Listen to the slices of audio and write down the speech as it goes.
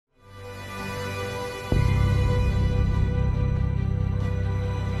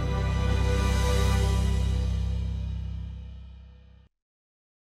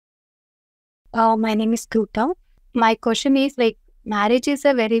My name is Kuta. My question is like marriage is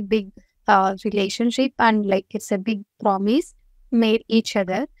a very big relationship and like it's a big promise made each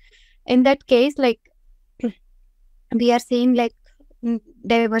other. In that case, like we are seeing like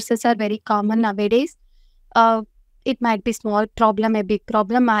divorces are very common nowadays. Uh, it might be small problem, a big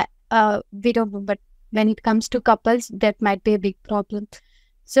problem. We don't know, but when it comes to couples, that might be a big problem.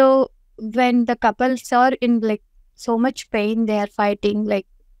 So when the couples are in like so much pain, they are fighting like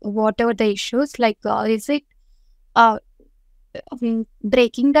whatever the issues. Like, is it uh,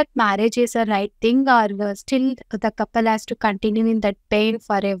 breaking that marriage is a right thing, or still the couple has to continue in that pain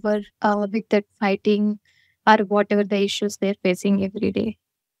forever with that fighting or whatever the issues they're facing every day?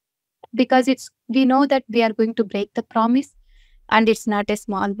 Because we know that we are going to break the promise, and it's not a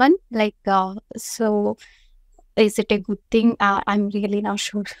small one. Like, so is it a good thing? I'm really not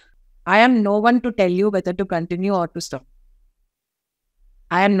sure. I am no one to tell you whether to continue or to stop.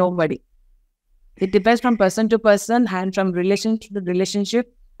 I am nobody. It depends from person to person and from relationship to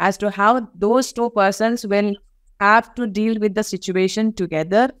relationship as to how those two persons will have to deal with the situation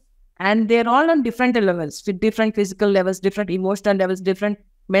together. And they're all on different levels, with different physical levels, different emotional levels, different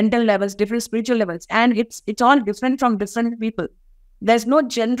mental levels, different spiritual levels. And it's all different from different people. There's no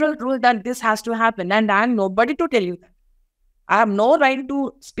general rule that this has to happen. And I'm nobody to tell you that. I have no right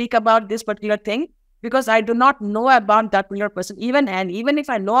to speak about this particular thing because I do not know about that particular person. Even if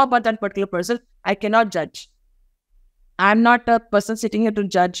I know about that particular person, I cannot judge. I'm not a person sitting here to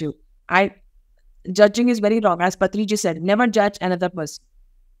judge you. Judging is very wrong. As Patriji said, never judge another person.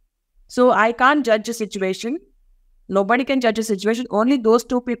 So I can't judge a situation. Nobody can judge a situation. Only those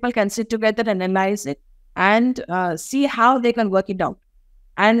two people can sit together and analyze it and see how they can work it out.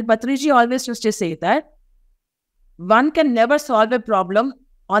 And Patriji always used to say that one can never solve a problem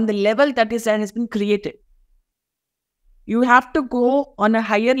on the level that has been created. You have to go on a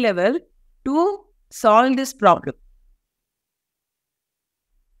higher level to solve this problem.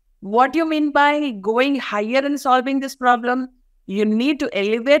 What do you mean by going higher and solving this problem? You need to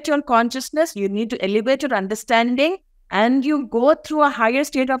elevate your consciousness, you need to elevate your understanding, and you go through a higher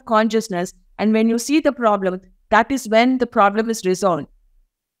state of consciousness. And when you see the problem, that is when the problem is resolved.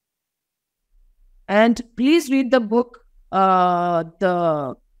 And please read the book,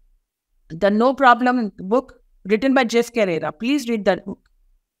 the No Problem book written by Jeff Carrera. Please read that book.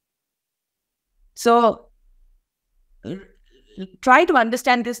 So try to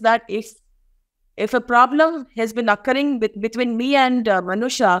understand this, that if a problem has been occurring between me and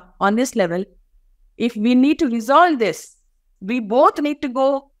Manusha on this level, if we need to resolve this, we both need to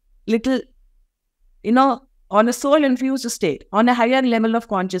go little, on a soul-infused state, on a higher level of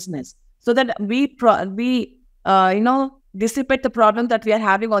consciousness, so that we dissipate the problem that we are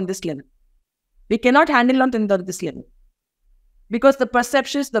having on this level. We cannot handle on this level because the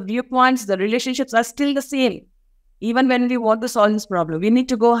perceptions, the viewpoints, the relationships are still the same. Even when we want to solve this problem, we need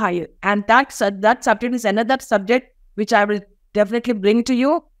to go higher. And that subject is another subject which I will definitely bring to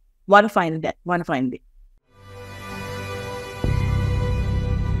you one fine day.